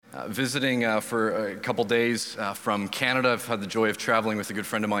visiting for a couple days from Canada. I've had the joy of traveling with a good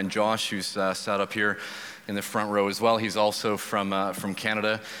friend of mine, Josh, who's sat up here in the front row as well. He's also from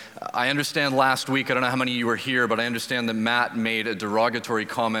Canada. I understand last week, I don't know how many of you were here, but I understand that Matt made a derogatory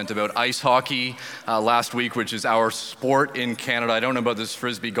comment about ice hockey last week, which is our sport in Canada. I don't know about this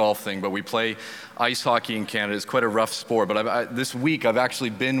Frisbee golf thing, but we play ice hockey in Canada. It's quite a rough sport. But this week, I've actually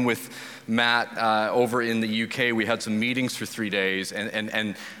been with Matt over in the UK. We had some meetings for 3 days,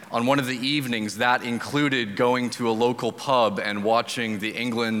 and on one of the evenings, that included going to a local pub and watching the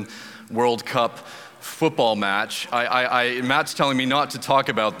England World Cup football match. Matt's telling me not to talk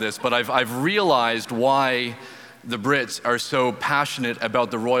about this, but I've realized why the Brits are so passionate about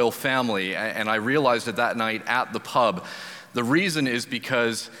the royal family, and I realized it that night at the pub. The reason is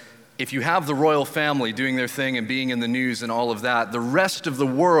because if you have the royal family doing their thing and being in the news and all of that, the rest of the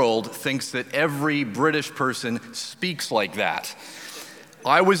world thinks that every British person speaks like that.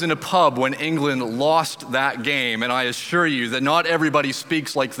 I was in a pub when England lost that game, and I assure you that not everybody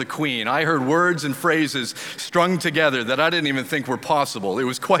speaks like the Queen. I heard words and phrases strung together that I didn't even think were possible. It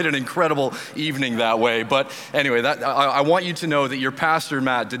was quite an incredible evening that way. But anyway, I want you to know that your pastor,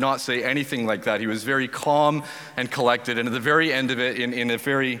 Matt, did not say anything like that. He was very calm and collected, and at the very end of it, in a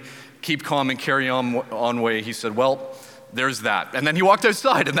very keep calm and carry on way, he said, well, there's that. And then he walked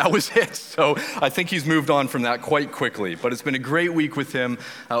outside, and that was it. So I think he's moved on from that quite quickly. But it's been a great week with him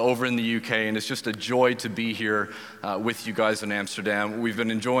over in the UK, and it's just a joy to be here with you guys in Amsterdam. We've been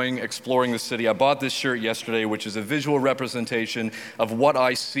enjoying exploring the city. I bought this shirt yesterday, which is a visual representation of what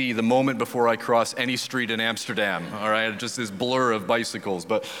I see the moment before I cross any street in Amsterdam. All right, just this blur of bicycles.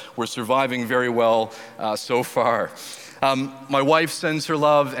 But we're surviving very well so far. My wife sends her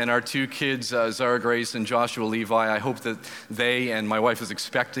love, and our two kids, Zara Grace and Joshua Levi. I hope that they, and my wife is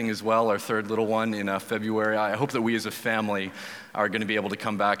expecting as well, our third little one in February. I hope that we as a family are going to be able to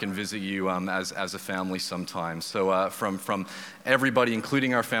come back and visit you as a family sometime. So from everybody,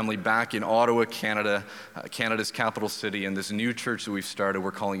 including our family, back in Ottawa, Canada, Canada's capital city, and this new church that we've started,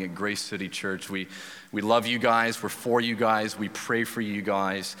 we're calling it Grace City Church. We love you guys. We're for you guys. We pray for you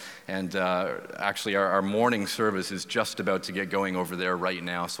guys. And actually, our morning service is just about to get going over there right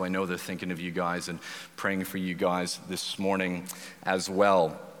now. So I know they're thinking of you guys and praying for you guys this morning as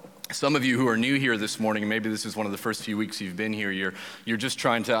well. Some of you who are new here this morning, maybe this is one of the first few weeks you've been here, you're just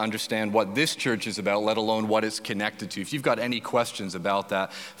trying to understand what this church is about, let alone what it's connected to. If you've got any questions about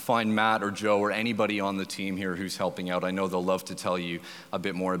that, find Matt or Joe or anybody on the team here who's helping out. I know they'll love to tell you a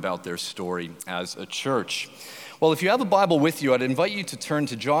bit more about their story as a church. Well, if you have a Bible with you, I'd invite you to turn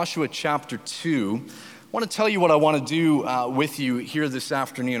to Joshua chapter 2. I want to tell you what I want to do with you here this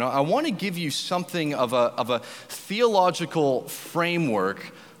afternoon. I want to give you something of a theological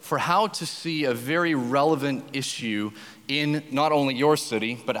framework for how to see a very relevant issue in not only your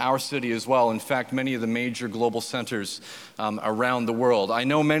city, but our city as well. In fact, many of the major global centers around the world. I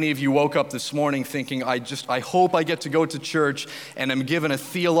know many of you woke up this morning thinking, I hope I get to go to church and I'm given a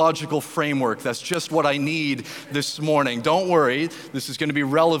theological framework. That's just what I need this morning. Don't worry, this is going to be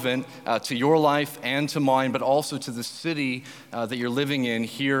relevant to your life and to mine, but also to the city that you're living in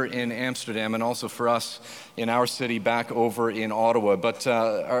here in Amsterdam, and also for us in our city back over in Ottawa. But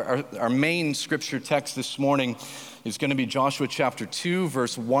our main scripture text this morning is going to be Joshua chapter 2,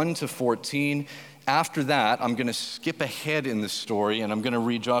 verse 1 to 14. After that, I'm going to skip ahead in the story, and I'm going to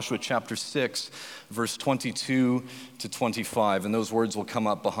read Joshua chapter 6, verse 22 to 25. And those words will come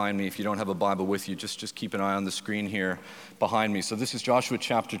up behind me. If you don't have a Bible with you, just keep an eye on the screen here behind me. So this is Joshua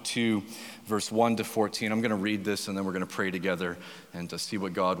chapter 2, verse 1 to 14. I'm going to read this, and then we're going to pray together and see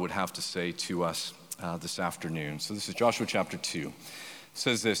what God would have to say to us this afternoon. So this is Joshua chapter 2. It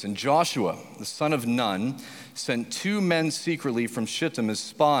says this, and Joshua, the son of Nun, sent 2 men secretly from Shittim as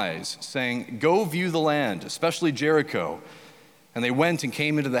spies, saying, go view the land, especially Jericho. And they went and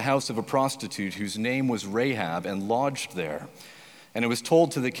came into the house of a prostitute whose name was Rahab, and lodged there. And it was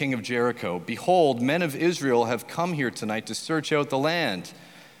told to the king of Jericho, behold, men of Israel have come here tonight to search out the land.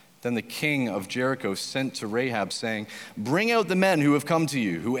 Then the king of Jericho sent to Rahab, saying, bring out the men who have come to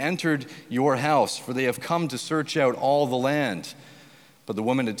you, who entered your house, for they have come to search out all the land. But the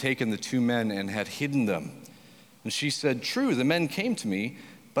woman had taken the 2 men and had hidden them. And she said, true, the men came to me,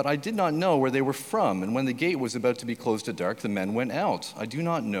 but I did not know where they were from. And when the gate was about to be closed at dark, the men went out. I do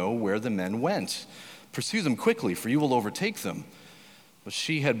not know where the men went. Pursue them quickly, for you will overtake them. But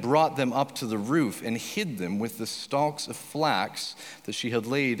she had brought them up to the roof and hid them with the stalks of flax that she had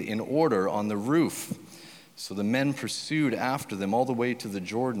laid in order on the roof. So the men pursued after them all the way to the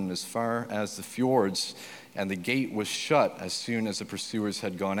Jordan as far as the fjords, and the gate was shut as soon as the pursuers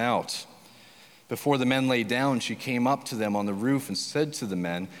had gone out. Before the men lay down, she came up to them on the roof and said to the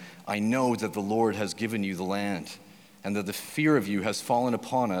men, I know that the Lord has given you the land, and that the fear of you has fallen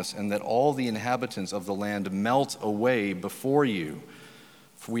upon us, and that all the inhabitants of the land melt away before you.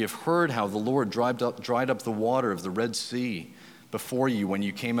 For we have heard how the Lord dried up the water of the Red Sea before you when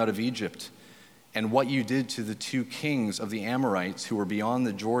you came out of Egypt, and what you did to the 2 kings of the Amorites who were beyond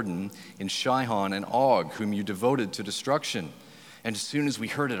the Jordan in Sihon and Og, whom you devoted to destruction. And as soon as we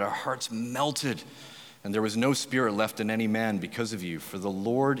heard it, our hearts melted, and there was no spirit left in any man because of you. For the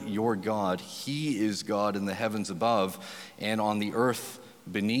Lord your God, he is God in the heavens above and on the earth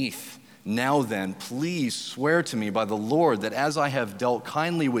beneath. Now then, please swear to me by the Lord that as I have dealt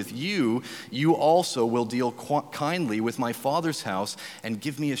kindly with you, you also will deal kindly with my father's house, and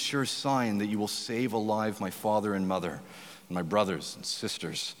give me a sure sign that you will save alive my father and mother, and my brothers and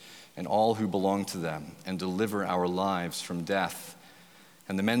sisters, and all who belong to them, and deliver our lives from death.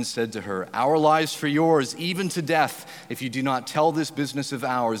 And the men said to her, our lives for yours, even to death. If you do not tell this business of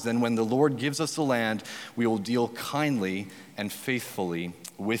ours, then when the Lord gives us the land, we will deal kindly and faithfully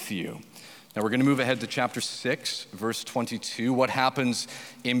with you. Now we're going to move ahead to chapter 6, verse 22. What happens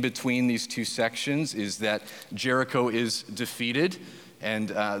in between these two sections is that Jericho is defeated, and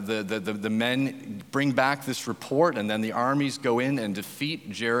the men bring back this report, and then the armies go in and defeat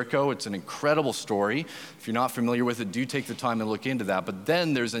Jericho. It's an incredible story. If you're not familiar with it, do take the time and look into that. But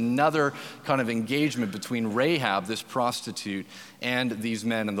then there's another kind of engagement between Rahab, this prostitute, and these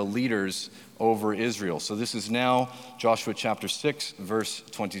men and the leaders over Israel. So this is now Joshua chapter 6, verse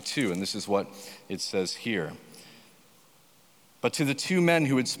 22, and this is what it says here. But to the 2 men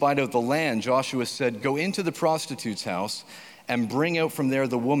who had spied out the land, Joshua said, go into the prostitute's house and bring out from there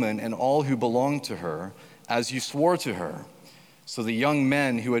the woman and all who belonged to her, as you swore to her. So the young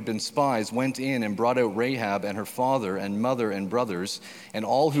men who had been spies went in and brought out Rahab and her father and mother and brothers and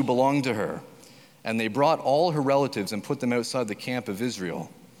all who belonged to her. And they brought all her relatives and put them outside the camp of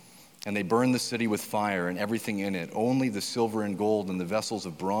Israel. And they burned the city with fire and everything in it. Only the silver and gold and the vessels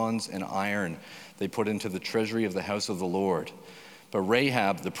of bronze and iron they put into the treasury of the house of the Lord. But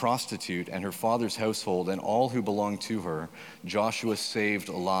Rahab, the prostitute, and her father's household and all who belonged to her, Joshua saved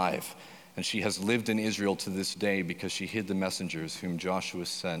alive. And she has lived in Israel to this day because she hid the messengers whom Joshua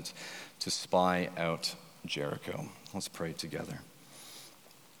sent to spy out Jericho. Let's pray together.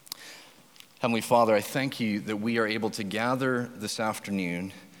 Heavenly Father, I thank you that we are able to gather this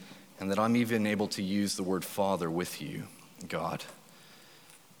afternoon, and that I'm even able to use the word Father with you, God.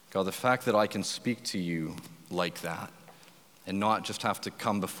 God, the fact that I can speak to you like that and not just have to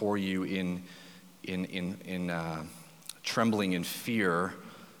come before you in trembling in fear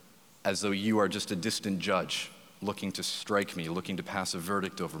as though you are just a distant judge looking to strike me, looking to pass a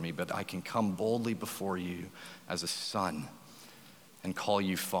verdict over me, but I can come boldly before you as a son and call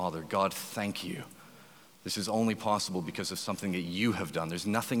you Father. God, thank you. This is only possible because of something that you have done. There's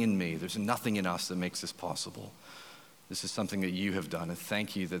nothing in me, there's nothing in us that makes this possible. This is something that you have done, and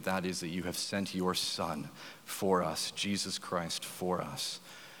thank you that is that you have sent your Son for us, Jesus Christ for us,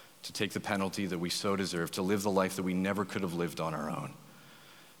 to take the penalty that we so deserve, to live the life that we never could have lived on our own.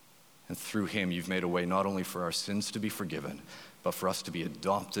 And through him, you've made a way not only for our sins to be forgiven, but for us to be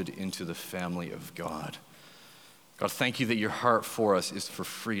adopted into the family of God. God, thank you that your heart for us is for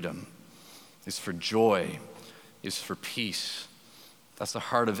freedom, is for joy, is for peace. That's the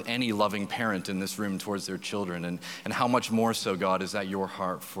heart of any loving parent in this room towards their children. And how much more so, God, is that your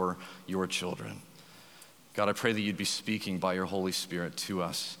heart for your children? God, I pray that you'd be speaking by your Holy Spirit to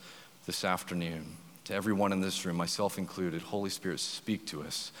us this afternoon, to everyone in this room, myself included. Holy Spirit, speak to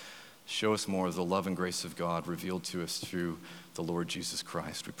us. Show us more of the love and grace of God revealed to us through the Lord Jesus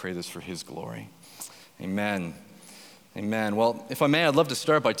Christ. We pray this for his glory. Amen. Amen. Well, if I may, I'd love to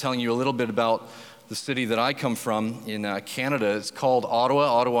start by telling you a little bit about the city that I come from in Canada. It's called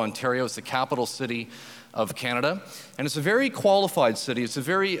Ottawa, Ontario. It's the capital city of Canada. And it's a very qualified city. It's a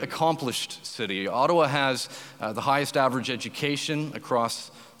very accomplished city. Ottawa has the highest average education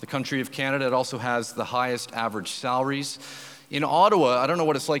across the country of Canada. It also has the highest average salaries. In Ottawa, I don't know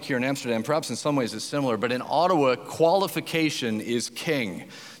what it's like here in Amsterdam, perhaps in some ways it's similar, but in Ottawa, qualification is king.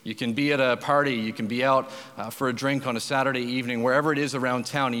 You can be at a party, you can be out for a drink on a Saturday evening, wherever it is around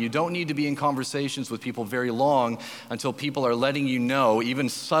town, and you don't need to be in conversations with people very long until people are letting you know, even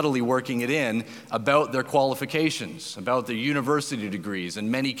subtly working it in, about their qualifications, about their university degrees,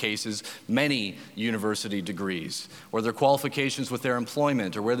 in many cases, many university degrees, or their qualifications with their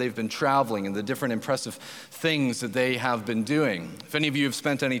employment, or where they've been traveling, and the different impressive things that they have been doing. If any of you have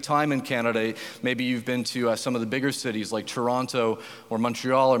spent any time in Canada, maybe you've been to some of the bigger cities like Toronto or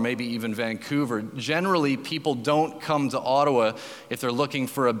Montreal Montreal or maybe even Vancouver, generally people don't come to Ottawa if they're looking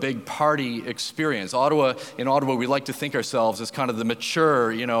for a big party experience. In Ottawa, we like to think ourselves as kind of the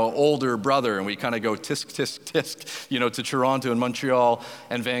mature, older brother, and we kind of go tisk, tisk, tisk, to Toronto and Montreal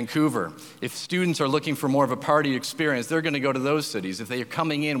and Vancouver. If students are looking for more of a party experience, they're going to go to those cities. If they are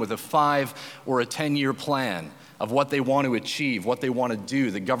coming in with a 5 or a 10-year plan of what they want to achieve, what they want to do,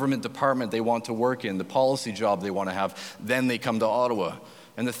 the government department they want to work in, the policy job they want to have, then they come to Ottawa.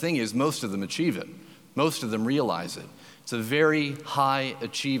 And the thing is, most of them achieve it. Most of them realize it. It's a very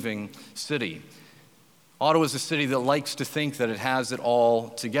high-achieving city. Ottawa is a city that likes to think that it has it all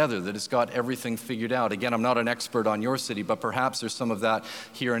together, that it's got everything figured out. Again, I'm not an expert on your city, but perhaps there's some of that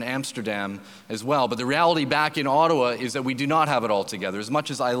here in Amsterdam as well. But the reality back in Ottawa is that we do not have it all together. As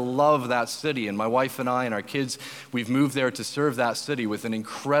much as I love that city, and my wife and I and our kids, we've moved there to serve that city with an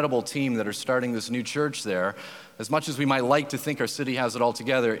incredible team that are starting this new church there, as much as we might like to think our city has it all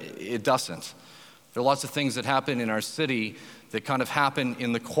together, it doesn't. There are lots of things that happen in our city that kind of happen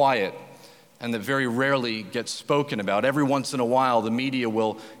in the quiet and that very rarely get spoken about. Every once in a while, the media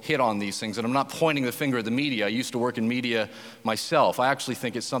will hit on these things. And I'm not pointing the finger at the media. I used to work in media myself. I actually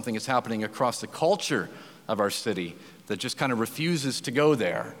think it's something that's happening across the culture of our city that just kind of refuses to go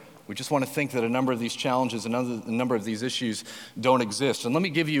there. We just want to think that a number of these challenges and a number of these issues don't exist. And let me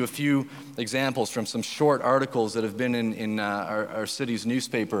give you a few examples from some short articles that have been in our city's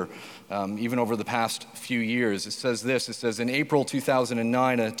newspaper even over the past few years. It says this, in April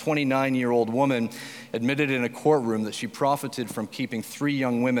 2009, a 29-year-old woman admitted in a courtroom that she profited from keeping 3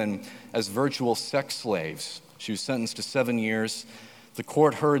 young women as virtual sex slaves. She was sentenced to 7 years. The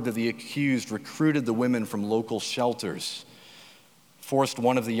court heard that the accused recruited the women from local shelters, forced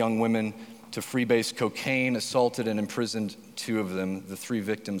one of the young women to freebase cocaine, assaulted and imprisoned 2 of them. The 3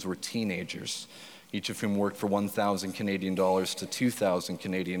 victims were teenagers, each of whom worked for 1,000 Canadian dollars to 2,000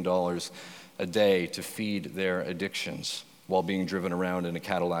 Canadian dollars a day to feed their addictions while being driven around in a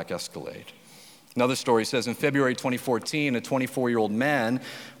Cadillac Escalade. Another story says in February 2014, a 24-year-old man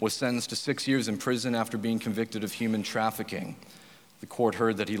was sentenced to 6 years in prison after being convicted of human trafficking. The court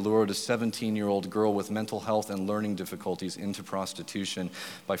heard that he lured a 17-year-old girl with mental health and learning difficulties into prostitution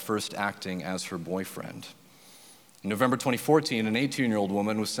by first acting as her boyfriend. In November 2014, an 18-year-old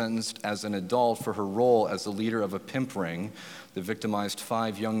woman was sentenced as an adult for her role as the leader of a pimp ring that victimized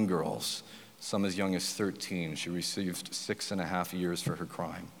 5 young girls, some as young as 13. She received 6.5 years for her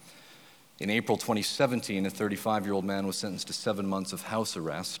crime. In April 2017, a 35-year-old man was sentenced to 7 months of house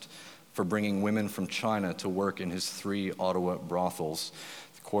arrest for bringing women from China to work in his 3 Ottawa brothels.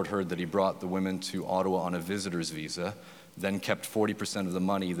 The court heard that he brought the women to Ottawa on a visitor's visa, then kept 40% of the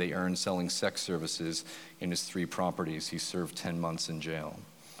money they earned selling sex services in his 3 properties. He served 10 months in jail.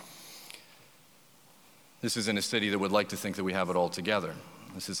 This is in a city that would like to think that we have it all together.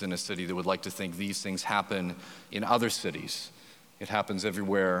 This is in a city that would like to think these things happen in other cities. It happens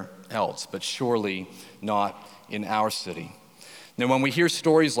everywhere else, but surely not in our city. Now, when we hear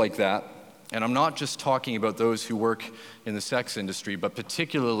stories like that, and I'm not just talking about those who work in the sex industry, but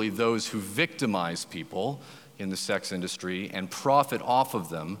particularly those who victimize people in the sex industry and profit off of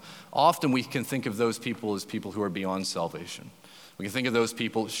them, often we can think of those people as people who are beyond salvation. We can think of those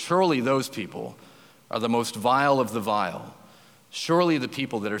people, surely those people are the most vile of the vile. Surely the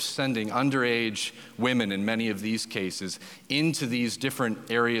people that are sending underage women in many of these cases into these different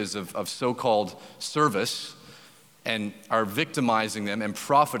areas of so-called service and are victimizing them and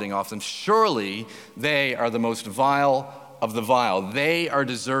profiting off them, surely they are the most vile of the vile. They are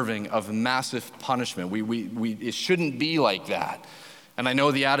deserving of massive punishment. It shouldn't be like that. And I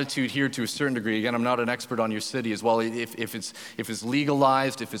know the attitude here to a certain degree, again, I'm not an expert on your city as well, if it's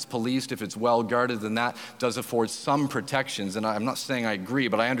legalized, if it's policed, if it's well guarded, then that does afford some protections. And I'm not saying I agree,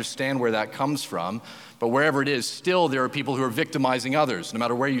 but I understand where that comes from. But wherever it is, still there are people who are victimizing others, no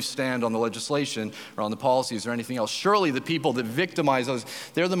matter where you stand on the legislation or on the policies or anything else. Surely the people that victimize others,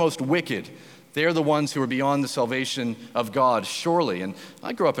 they're the most wicked. They're the ones who are beyond the salvation of God, surely. And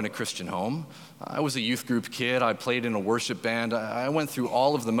I grew up in a Christian home. I was a youth group kid. I played in a worship band. I went through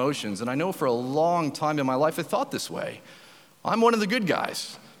all of the motions. And I know for a long time in my life I thought this way. I'm one of the good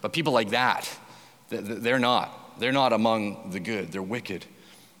guys. But people like that, they're not. They're not among the good. They're wicked.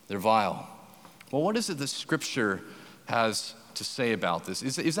 They're vile. Well, what is it that Scripture has to say about this?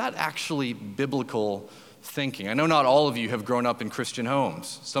 Is that actually biblical thinking? I know not all of you have grown up in Christian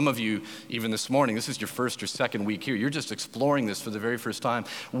homes. Some of you, even this morning, this is your first or second week here. You're just exploring this for the very first time.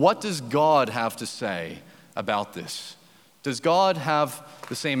 What does God have to say about this? Does God have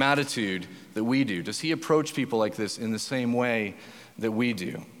the same attitude that we do? Does he approach people like this in the same way that we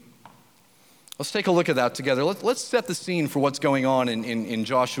do? Let's take a look at that together. Let's set the scene for what's going on in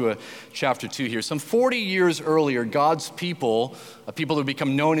Joshua chapter 2 here. Some 40 years earlier, God's people, a people who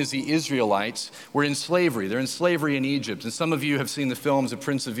become known as the Israelites, were in slavery. They're in slavery in Egypt. And some of you have seen the films of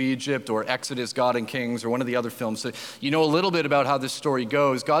Prince of Egypt or Exodus, God and Kings, or one of the other films. So you know a little bit about how this story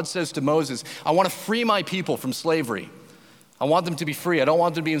goes. God says to Moses, I want to free my people from slavery. I want them to be free. I don't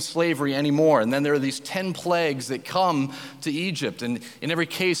want them to be in slavery anymore. And then there are these 10 plagues that come to Egypt. And in every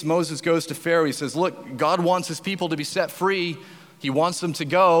case, Moses goes to Pharaoh. He says, look, God wants his people to be set free. He wants them to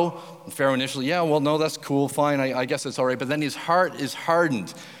go. And Pharaoh initially, yeah, well, no, that's cool, fine. I guess that's all right. But then his heart is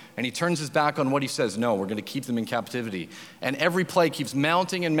hardened. And he turns his back on what he says. No, we're going to keep them in captivity. And every plague keeps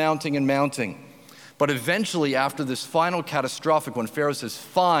mounting and mounting and mounting. But eventually, after this final catastrophic one, Pharaoh says,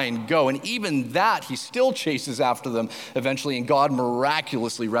 fine, go. And even that, he still chases after them eventually, and God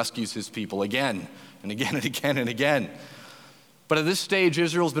miraculously rescues his people again and again and again and again. But at this stage,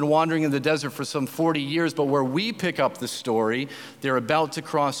 Israel's been wandering in the desert for some 40 years, but where we pick up the story, they're about to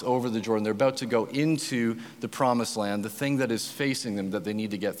cross over the Jordan. They're about to go into the promised land. The thing that is facing them that they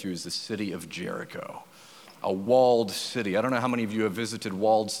need to get through is the city of Jericho. A walled city. I don't know how many of you have visited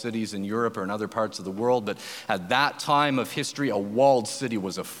walled cities in Europe or in other parts of the world, but at that time of history, a walled city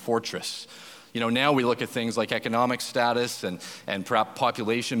was a fortress. You know, now we look at things like economic status and perhaps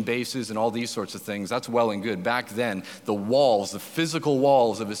population bases and all these sorts of things. That's well and good. Back then, the walls, the physical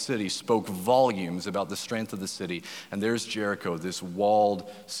walls of a city spoke volumes about the strength of the city. And there's Jericho, this walled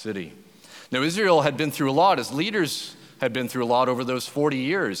city. Now, Israel had been through a lot as leaders had been through a lot over those 40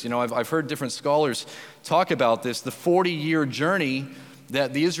 years. You know, I've heard different scholars talk about this. The 40-year journey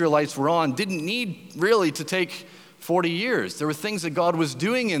that the Israelites were on didn't need really to take 40 years. There were things that God was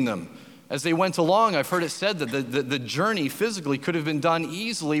doing in them as they went along. I've heard it said that the journey physically could have been done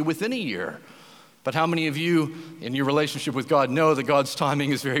easily within a year. But how many of you in your relationship with God know that God's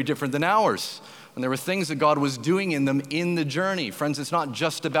timing is very different than ours? And there were things that God was doing in them in the journey. Friends, it's not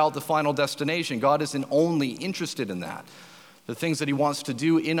just about the final destination. God isn't only interested in that. The things that he wants to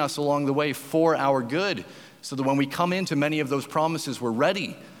do in us along the way for our good, so that when we come into many of those promises, we're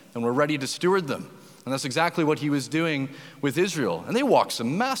ready, and we're ready to steward them. And that's exactly what he was doing with Israel. And they walked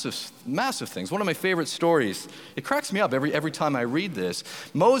some massive, massive things. One of my favorite stories, it cracks me up every time I read this.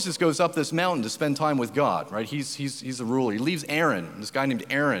 Moses goes up this mountain to spend time with God, right? He's the ruler. He leaves Aaron, this guy named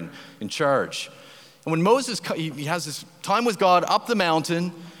Aaron, in charge. And when Moses, he has this time with God up the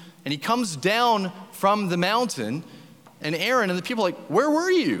mountain, and he comes down from the mountain, and Aaron and the people are like, where were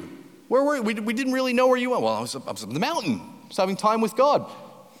you? Where were you? We didn't really know where you went. Well, I was up the mountain, just having time with God.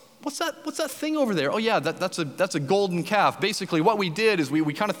 What's that thing over there? Oh yeah, that's a golden calf. Basically what we did is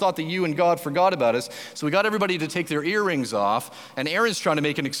we kind of thought that you and God forgot about us, so we got everybody to take their earrings off, and Aaron's trying to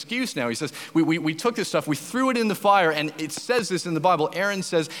make an excuse now. He says, we took this stuff, we threw it in the fire, and it says this in the Bible. Aaron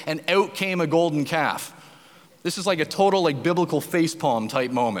says, and out came a golden calf. This is like a total biblical facepalm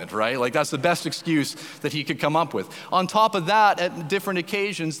type moment, right? Like that's the best excuse that he could come up with. On top of that, at different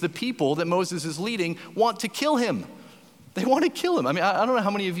occasions, the people that Moses is leading want to kill him. They want to kill him. I mean, I don't know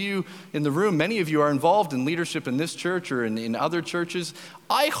how many of you in the room, many of you are involved in leadership in this church or in other churches.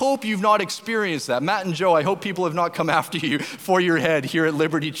 I hope you've not experienced that. Matt and Joe, I hope people have not come after you for your head here at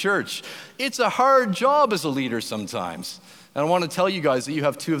Liberty Church. It's a hard job as a leader sometimes. And I want to tell you guys that you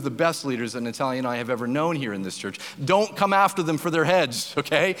have two of the best leaders that Natalia and I have ever known here in this church. Don't come after them for their heads,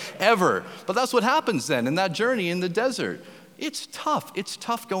 okay? Ever. But that's what happens then in that journey in the desert. It's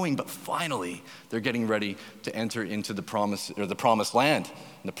tough going, but finally they're getting ready to enter into the promised land,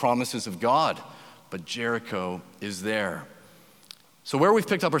 and the promises of God. But Jericho is there. So where we've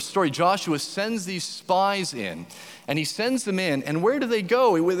picked up our story, Joshua sends these spies in, and he sends them in, and where do they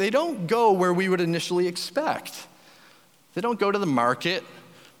go? They don't go where we would initially expect. They don't go to the market.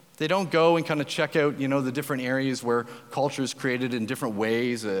 They don't go and kind of check out, the different areas where culture is created in different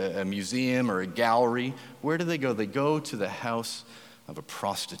ways, a museum or a gallery. Where do they go? They go to the house of a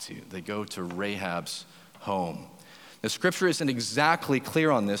prostitute. They go to Rahab's home. The scripture isn't exactly clear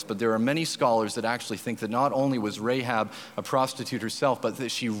on this, but there are many scholars that actually think that not only was Rahab a prostitute herself, but that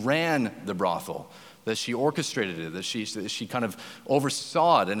she ran the brothel, that she orchestrated it, that she kind of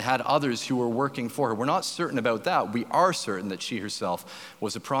oversaw it and had others who were working for her. We're not certain about that. We are certain that she herself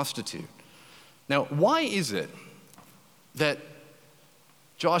was a prostitute. Now, why is it that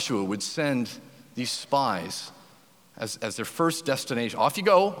Joshua would send these spies as their first destination? Off you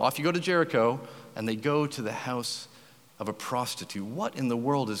go to Jericho, and they go to the house of a prostitute. What in the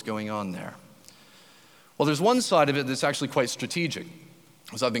world is going on there? Well, there's one side of it that's actually quite strategic.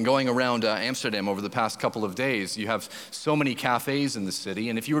 As I've been going around Amsterdam over the past couple of days, you have so many cafes in the city.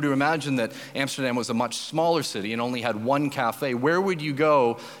 And if you were to imagine that Amsterdam was a much smaller city and only had one cafe, where would you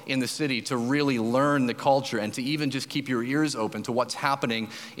go in the city to really learn the culture and to even just keep your ears open to what's happening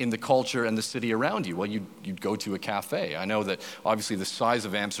in the culture and the city around you? Well, you'd go to a cafe. I know that obviously the size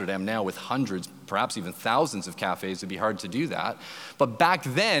of Amsterdam now with hundreds, perhaps even thousands of cafes, it'd be hard to do that. But back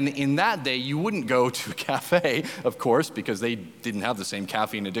then, in that day, you wouldn't go to a cafe, of course, because they didn't have the same caffeine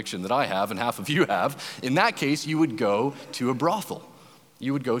addiction that I have and half of you have. In that case, you would go to a brothel.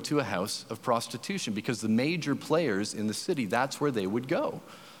 You would go to a house of prostitution because the major players in the city, that's where they would go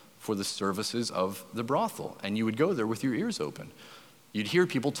for the services of the brothel. And you would go there with your ears open. You'd hear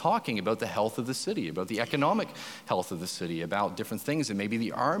people talking about the health of the city, about the economic health of the city, about different things that maybe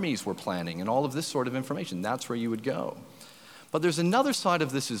the armies were planning and all of this sort of information. That's where you would go. But there's another side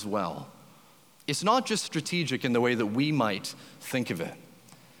of this as well. It's not just strategic in the way that we might think of it.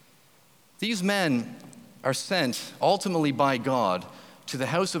 These men are sent ultimately by God to the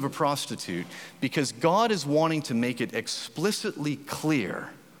house of a prostitute because God is wanting to make it explicitly clear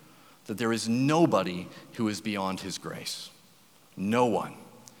that there is nobody who is beyond his grace. No one.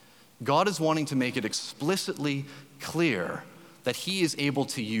 God is wanting to make it explicitly clear that he is able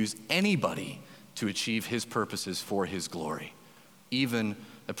to use anybody to achieve his purposes for his glory, even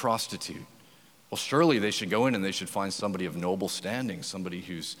a prostitute. Well, surely they should go in and they should find somebody of noble standing, somebody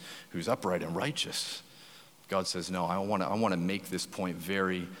who's upright and righteous. God says, no, I want to make this point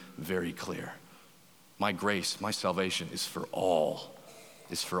very, very clear. My grace, my salvation is for all.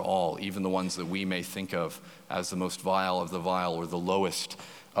 Is for all, even the ones that we may think of as the most vile of the vile or the lowest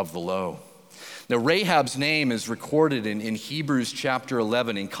of the low. Now, Rahab's name is recorded in Hebrews chapter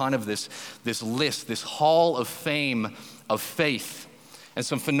 11 in kind of this list, this hall of fame of faith. And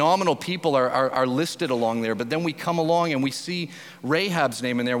some phenomenal people are listed along there, but then we come along and we see Rahab's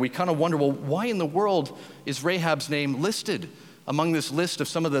name in there. We kind of wonder, well, why in the world is Rahab's name listed among this list of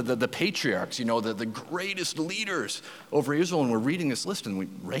some of the patriarchs, the greatest leaders over Israel? And we're reading this list and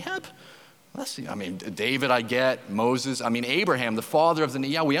Rahab? Let's see, David I get, Moses, Abraham, the father of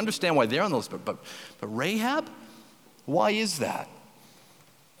we understand why they're on the list, but Rahab? Why is that?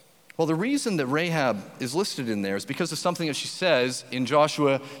 Well, the reason that Rahab is listed in there is because of something that she says in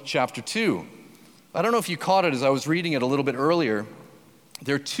Joshua chapter 2. I don't know if you caught it as I was reading it a little bit earlier.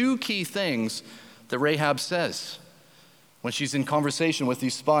 There are two key things that Rahab says when she's in conversation with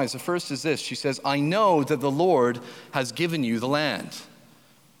these spies. The first is this. She says, I know that the Lord has given you the land.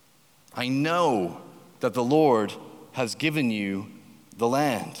 I know that the Lord has given you the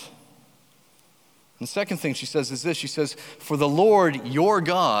land. And the second thing she says is this. She says, for the Lord your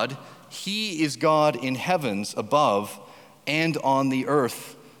God, he is God in heavens above and on the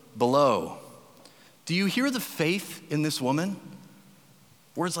earth below. Do you hear the faith in this woman?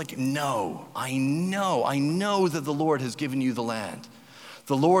 Words like, no, I know that the Lord has given you the land.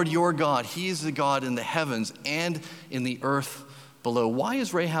 The Lord your God, he is the God in the heavens and in the earth below. Why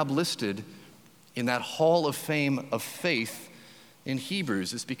is Rahab listed in that hall of fame of faith in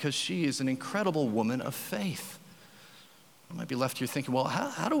Hebrews? It's because she is an incredible woman of faith. I might be left here thinking, well,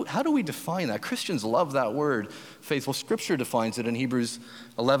 how do we define that? Christians love that word, faith. Well, Scripture defines it in Hebrews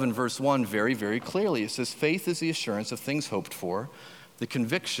 11, verse 1 very, very clearly. It says, faith is the assurance of things hoped for, the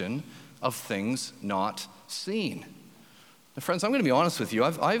conviction of things not seen. Now, friends, I'm going to be honest with you.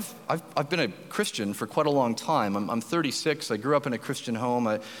 I've been a Christian for quite a long time. I'm 36. I grew up in a Christian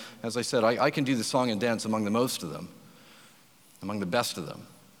home. As I said, I can do the song and dance among the most of them, among the best of them.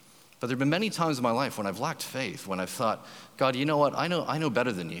 But there have been many times in my life when I've lacked faith, when I've thought, God, you know what? I know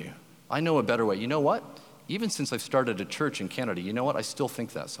better than you. I know a better way. You know what? Even since I've started a church in Canada, you know what? I still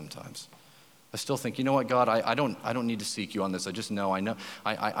think that sometimes. I still think, you know what, God, I don't need to seek you on this. I just know, I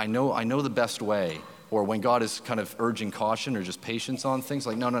know the best way. Or when God is kind of urging caution or just patience on things,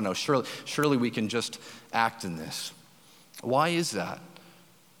 like, no, surely we can just act in this. Why is that?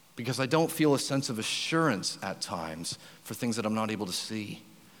 Because I don't feel a sense of assurance at times for things that I'm not able to see.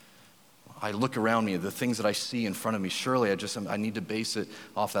 I look around me, the things that I see in front of me, surely I need to base it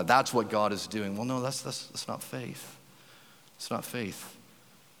off that. That's what God is doing. Well, no, that's not faith. It's not faith.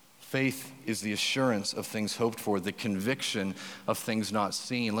 Faith is the assurance of things hoped for, the conviction of things not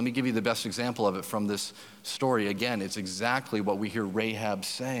seen. Let me give you the best example of it from this story. Again, it's exactly what we hear Rahab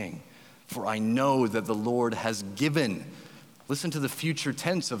saying. For I know that the Lord has given. Listen to the future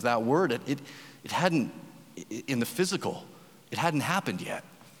tense of that word. It hadn't, in the physical, it hadn't happened yet.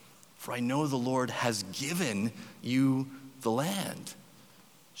 For I know the Lord has given you the land.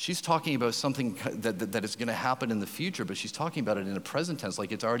 She's talking about something that is going to happen in the future, but she's talking about it in a present tense,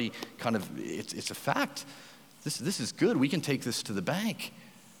 like it's already it's a fact. This is good. We can take this to the bank.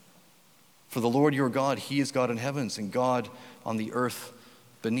 For the Lord your God, he is God in heavens and God on the earth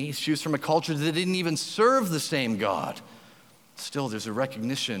beneath. She was from a culture that didn't even serve the same God. Still, there's a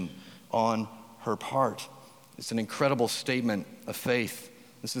recognition on her part. It's an incredible statement of faith.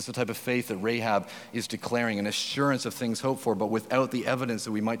 This is the type of faith that Rahab is declaring, an assurance of things hoped for, but without the evidence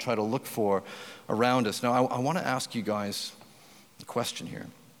that we might try to look for around us. Now, I want to ask you guys a question here.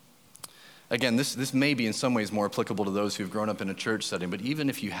 Again, this may be in some ways more applicable to those who've grown up in a church setting, but even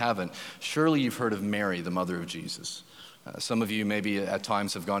if you haven't, surely you've heard of Mary, the mother of Jesus. Some of you maybe at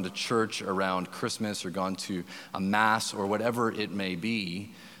times have gone to church around Christmas or gone to a mass or whatever it may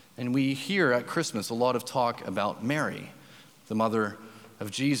be, and we hear at Christmas a lot of talk about Mary, the mother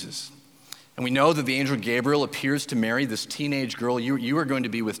of Jesus. And we know that the angel Gabriel appears to Mary, this teenage girl. You are going to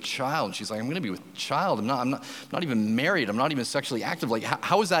be with child. And she's like, I'm going to be with child. I'm not even married. I'm not even sexually active. Like,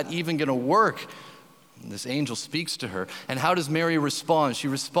 how is that even going to work? And this angel speaks to her. And how does Mary respond? She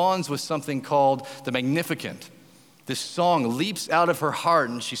responds with something called the Magnificat. This song leaps out of her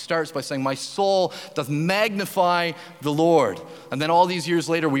heart, and she starts by saying, my soul doth magnify the Lord. And then all these years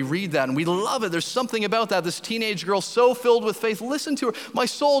later, we read that, and we love it. There's something about that. This teenage girl so filled with faith. Listen to her. My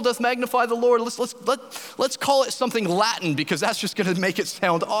soul doth magnify the Lord. Let's call it something Latin, because that's just going to make it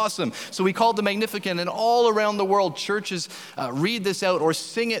sound awesome. So we call it the Magnificat, and all around the world, churches read this out or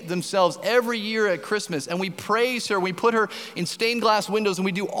sing it themselves every year at Christmas, and we praise her. We put her in stained glass windows, and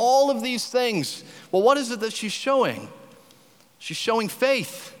we do all of these things. Well, what is it that she's showing? She's showing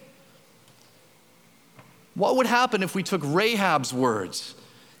faith. What would happen if we took Rahab's words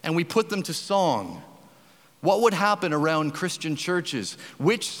and we put them to song? What would happen around Christian churches?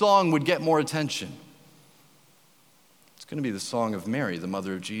 Which song would get more attention? It's going to be the song of Mary, the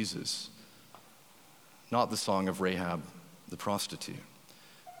mother of Jesus, not the song of Rahab, the prostitute.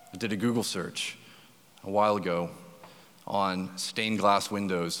 I did a Google search a while ago on stained glass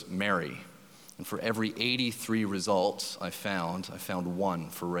windows, Mary. And for every 83 results I found one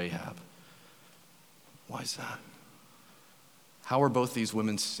for Rahab. Why is that? How are both these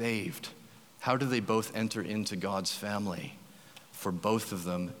women saved? How do they both enter into God's family? For both of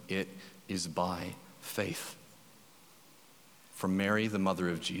them, it is by faith. For Mary, the mother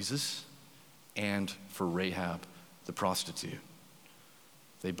of Jesus, and for Rahab, the prostitute.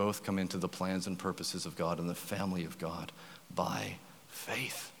 They both come into the plans and purposes of God and the family of God by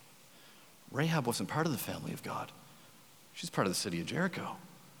faith. Rahab wasn't part of the family of God. She's part of the city of Jericho.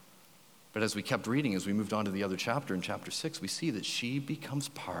 But as we kept reading, as we moved on to the other chapter, in chapter 6, we see that she becomes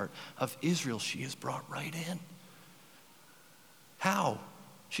part of Israel. She is brought right in. How?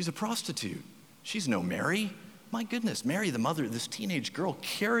 She's a prostitute. She's no Mary. My goodness, Mary, the mother of this teenage girl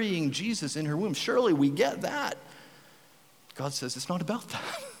carrying Jesus in her womb. Surely we get that. God says it's not about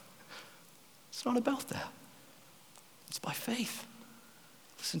that. It's not about that. It's by faith.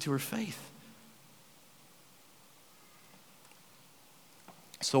 Listen to her faith.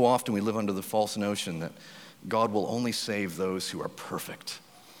 So often we live under the false notion that God will only save those who are perfect,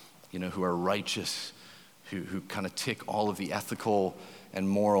 who are righteous, who kind of tick all of the ethical and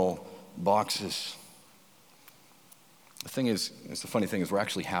moral boxes. The funny thing is we're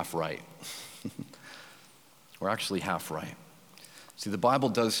actually half right. We're actually half right. See, the Bible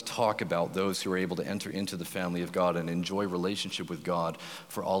does talk about those who are able to enter into the family of God and enjoy relationship with God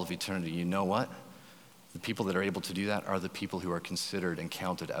for all of eternity. You know what? The people that are able to do that are the people who are considered and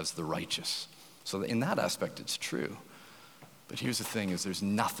counted as the righteous. So in that aspect, it's true. But here's the thing, is there's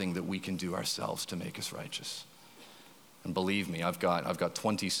nothing that we can do ourselves to make us righteous. And believe me, I've got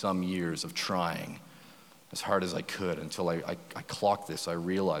 20-some years of trying as hard as I could until I clocked this, I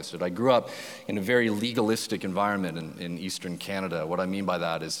realized it. I grew up in a very legalistic environment in Eastern Canada. What I mean by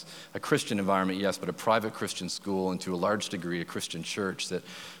that is a Christian environment, yes, but a private Christian school and to a large degree a Christian church that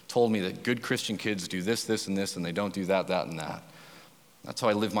told me that good Christian kids do this, this, and this, and they don't do that, that, and that. That's how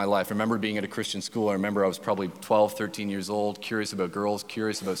I lived my life. I remember being at a Christian school. I remember I was probably 12, 13 years old, curious about girls,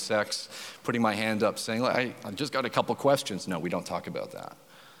 curious about sex, putting my hand up saying, I just got a couple questions. No, we don't talk about that.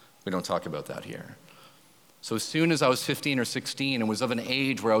 We don't talk about that here. So as soon as I was 15 or 16 and was of an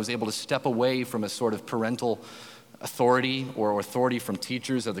age where I was able to step away from a sort of parental authority or authority from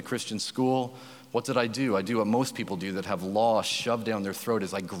teachers at the Christian school, what did I do? I do what most people do that have law shoved down their throat,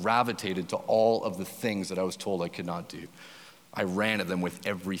 is I gravitated to all of the things that I was told I could not do. I ran at them with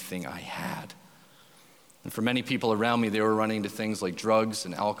everything I had. And for many people around me, they were running to things like drugs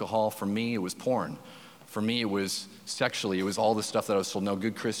and alcohol. For me, it was porn. For me, it was sexually. It was all the stuff that I was told, no,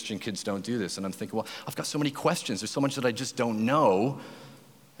 good Christian kids don't do this. And I'm thinking, well, I've got so many questions. There's so much that I just don't know.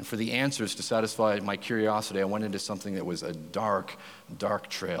 And for the answers to satisfy my curiosity, I went into something that was a dark, dark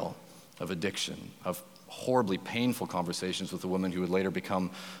trail of addiction, of horribly painful conversations with a woman who would later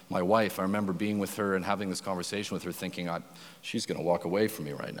become my wife. I remember being with her and having this conversation with her thinking, she's going to walk away from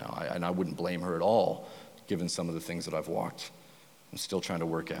me right now. And I wouldn't blame her at all, given some of the things that I've walked. I'm still trying to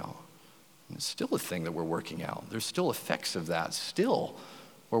work out. And it's still a thing that we're working out. There's still effects of that still,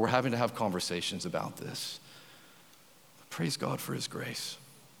 where we're having to have conversations about this. But praise God for his grace.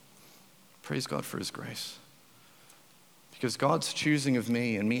 Praise God for his grace. Because God's choosing of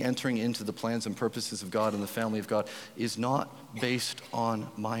me and me entering into the plans and purposes of God and the family of God is not based on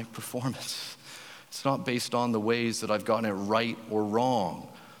my performance. It's not based on the ways that I've gotten it right or wrong.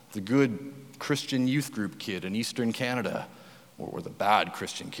 The good Christian youth group kid in Eastern Canada, or the bad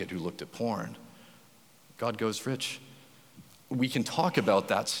Christian kid who looked at porn. God goes, Rich, we can talk about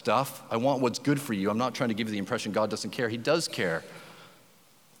that stuff. I want what's good for you. I'm not trying to give you the impression God doesn't care. He does care.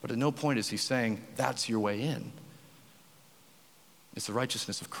 But at no point is he saying, that's your way in. It's the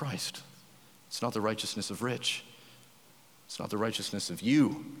righteousness of Christ. It's not the righteousness of Rich. It's not the righteousness of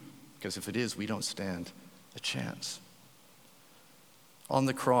you. Because if it is, we don't stand a chance. On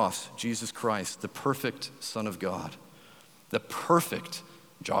the cross, Jesus Christ, the perfect Son of God, the perfect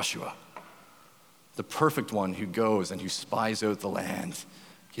Joshua, the perfect one who goes and who spies out the land.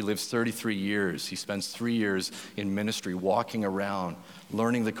 He lives 33 years. He spends 3 years in ministry, walking around,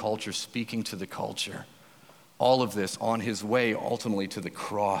 learning the culture, speaking to the culture. All of this on his way ultimately to the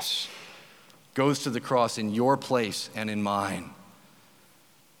cross. Goes to the cross in your place and in mine.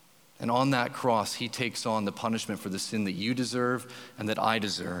 And on that cross, he takes on the punishment for the sin that you deserve and that I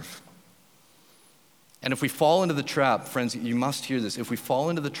deserve. And if we fall into the trap, friends, you must hear this. If we fall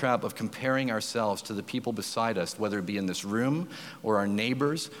into the trap of comparing ourselves to the people beside us, whether it be in this room or our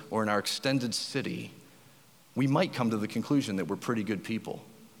neighbors or in our extended city, we might come to the conclusion that we're pretty good people.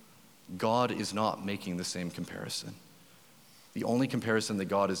 God is not making the same comparison. The only comparison that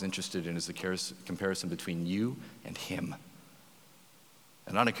God is interested in is the comparison between you and him.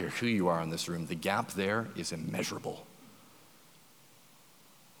 And I don't care who you are in this room, the gap there is immeasurable.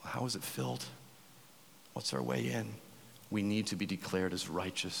 How is it filled? What's our way in? We need to be declared as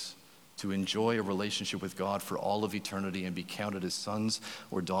righteous, to enjoy a relationship with God for all of eternity and be counted as sons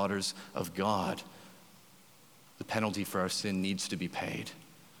or daughters of God. The penalty for our sin needs to be paid.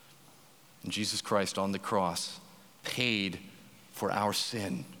 And Jesus Christ on the cross paid for our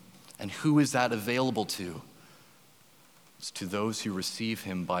sin. And who is that available to? It's to those who receive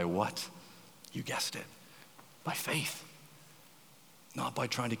him by what? You guessed it, by faith. Not by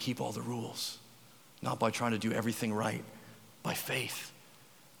trying to keep all the rules. Not by trying to do everything right, by faith.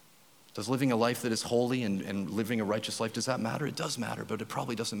 Does living a life that is holy and living a righteous life, does that matter? It does matter, but it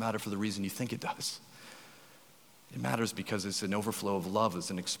probably doesn't matter for the reason you think it does. It matters because it's an overflow of love, it's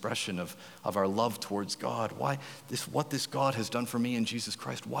an expression of our love towards God. What this God has done for me in Jesus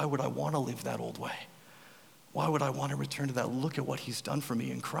Christ, why would I want to live that old way? Why would I want to return to that? Look at what he's done for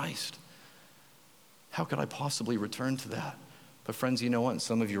me in Christ. How could I possibly return to that? But friends, you know what?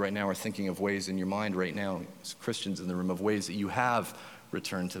 Some of you right now are thinking of ways in your mind right now, as Christians in the room, of ways that you have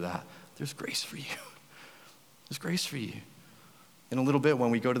returned to that. There's grace for you. There's grace for you. In a little bit, when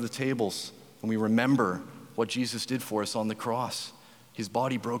we go to the tables, when we remember what Jesus did for us on the cross, his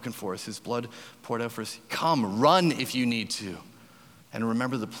body broken for us, his blood poured out for us, come, run if you need to, and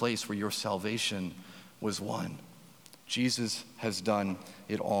remember the place where your salvation was won. Jesus has done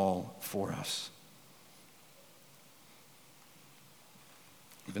it all for us.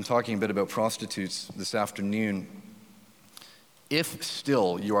 We've been talking a bit about prostitutes this afternoon. If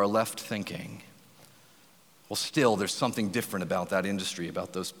still you are left thinking, well, still there's something different about that industry,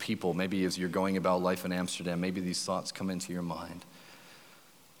 about those people, maybe as you're going about life in Amsterdam, maybe these thoughts come into your mind.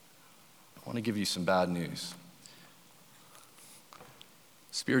 I want to give you some bad news.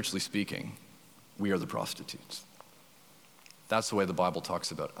 Spiritually speaking, we are the prostitutes. That's the way the Bible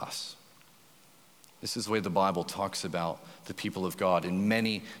talks about us. This is the way the Bible talks about the people of God in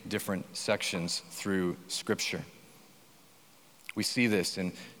many different sections through Scripture. We see this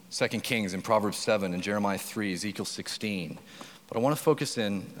in 2 Kings, in Proverbs 7, in Jeremiah 3, Ezekiel 16. But I want to focus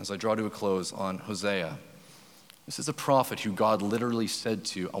in, as I draw to a close, on Hosea. This is a prophet who God literally said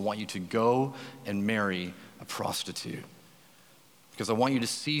to, I want you to go and marry a prostitute, because I want you to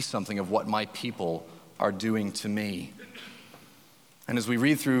see something of what my people are doing to me. And as we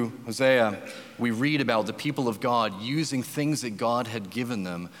read through Hosea, we read about the people of God using things that God had given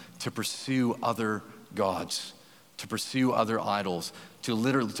them to pursue other gods, to pursue other idols, to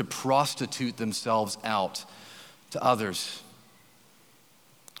literally to prostitute themselves out to others.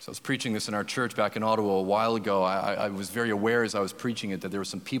 So I was preaching this in our church back in Ottawa a while ago. I was very aware as I was preaching it that there were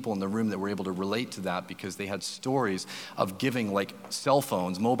some people in the room that were able to relate to that because they had stories of giving like cell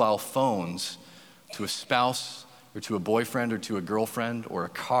phones, mobile phones, to a spouse or to a boyfriend or to a girlfriend or a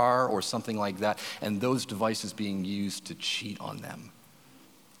car or something like that, and those devices being used to cheat on them.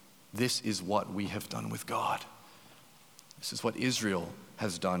 This is what we have done with God. This is what Israel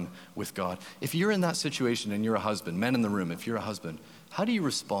has done with God. If you're in that situation and you're a husband, men in the room, if you're a husband, how do you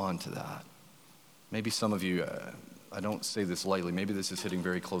respond to that? Maybe some of you, I don't say this lightly, maybe this is hitting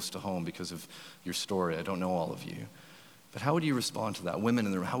very close to home because of your story. I don't know all of you. But how would you respond to that? Women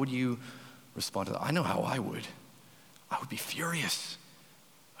in the room, how would you respond to that? I know how I would. I would be furious.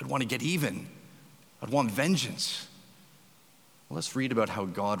 I'd want to get even. I'd want vengeance. Well, let's read about how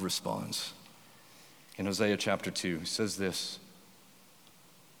God responds. In Hosea chapter 2, he says this.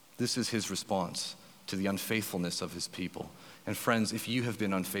 This is his response to the unfaithfulness of his people. And friends, if you have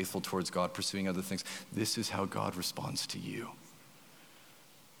been unfaithful towards God, pursuing other things, this is how God responds to you.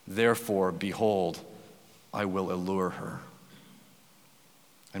 Therefore, behold, I will allure her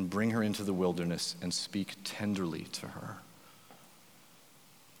and bring her into the wilderness and speak tenderly to her.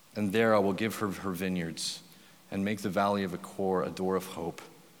 And there I will give her her vineyards and make the valley of Achor a door of hope.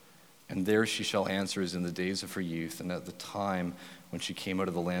 And there she shall answer as in the days of her youth and at the time when she came out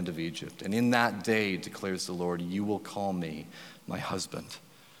of the land of Egypt. And in that day, declares the Lord, you will call me my husband,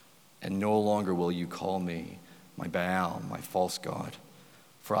 and no longer will you call me my Baal, my false god.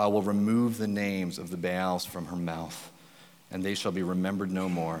 For I will remove the names of the Baals from her mouth, and they shall be remembered no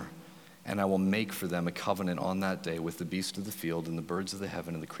more. And I will make for them a covenant on that day with the beasts of the field and the birds of the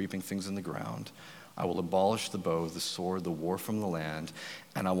heaven and the creeping things in the ground. I will abolish the bow, the sword, the war from the land,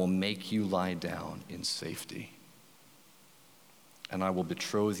 and I will make you lie down in safety. And I will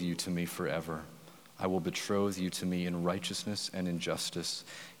betroth you to me forever. I will betroth you to me in righteousness and in justice,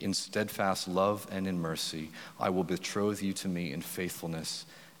 in steadfast love and in mercy. I will betroth you to me in faithfulness,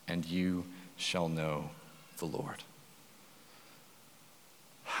 and you shall know the Lord.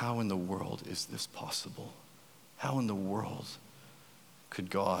 How in the world is this possible? How in the world could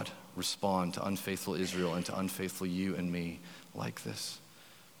God respond to unfaithful Israel and to unfaithful you and me like this?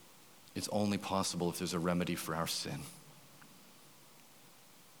 It's only possible if there's a remedy for our sin.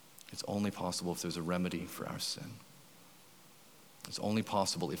 It's only possible if there's a remedy for our sin. It's only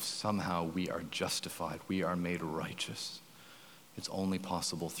possible if somehow we are justified, we are made righteous. It's only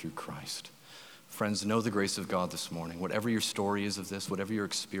possible through Christ. Friends, know the grace of God this morning. Whatever your story is of this, whatever your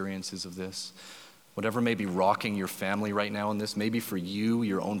experience is of this, whatever may be rocking your family right now in this, maybe for you,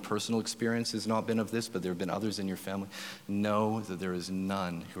 your own personal experience has not been of this, but there have been others in your family. Know that there is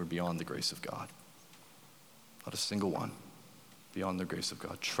none who are beyond the grace of God. Not a single one beyond the grace of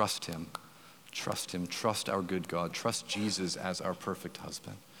God. Trust him. Trust him. Trust our good God. Trust Jesus as our perfect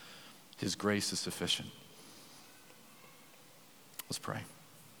husband. His grace is sufficient. Let's pray.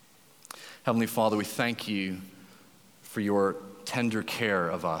 Heavenly Father, we thank you for your tender care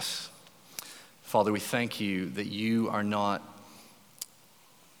of us. Father, we thank you that you are not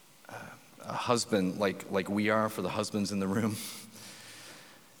a husband like we are for the husbands in the room.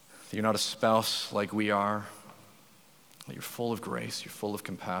 That you're not a spouse like we are. That you're full of grace, you're full of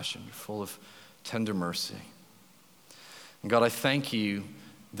compassion, you're full of tender mercy. And God, I thank you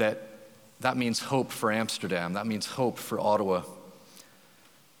that means hope for Amsterdam. That means hope for Ottawa.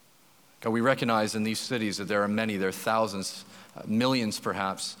 God, we recognize in these cities that there are many, there are thousands, millions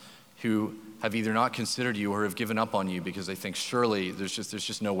perhaps, who have either not considered you or have given up on you because they think surely there's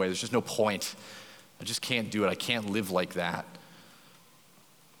just no way, there's just no point. I just can't do it. I can't live like that.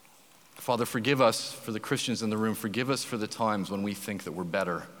 Father, forgive us for the Christians in the room. Forgive us for the times when we think that we're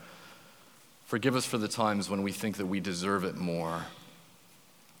better. Forgive us for the times when we think that we deserve it more.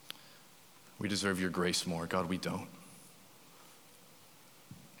 We deserve your grace more. God, we don't.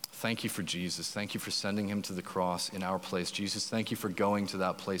 Thank you for Jesus. Thank you for sending him to the cross in our place. Jesus, thank you for going to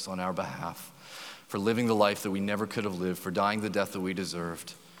that place on our behalf, for living the life that we never could have lived, for dying the death that we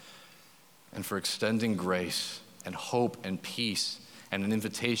deserved, and for extending grace and hope and peace and an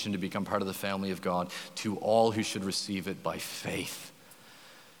invitation to become part of the family of God to all who should receive it by faith.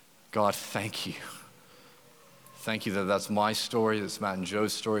 God, thank you. Thank you that that's my story, that's Matt and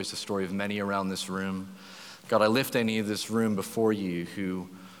Joe's story, it's the story of many around this room. God, I lift any of this room before you who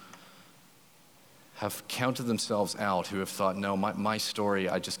have counted themselves out, who have thought, no, my story,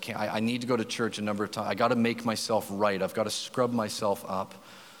 I just can't, I need to go to church a number of times. I got to make myself right. I've got to scrub myself up.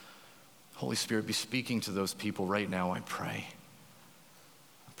 Holy Spirit, be speaking to those people right now, I pray.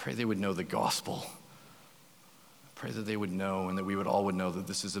 I pray they would know the gospel. I pray that they would know and that we all would know that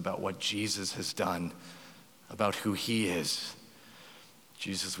this is about what Jesus has done, about who he is.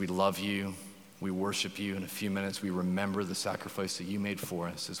 Jesus, we love you. We worship you. In a few minutes, we remember the sacrifice that you made for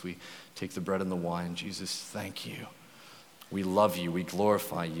us as we take the bread and the wine. Jesus, thank you. We love you. We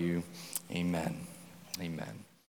glorify you. Amen. Amen.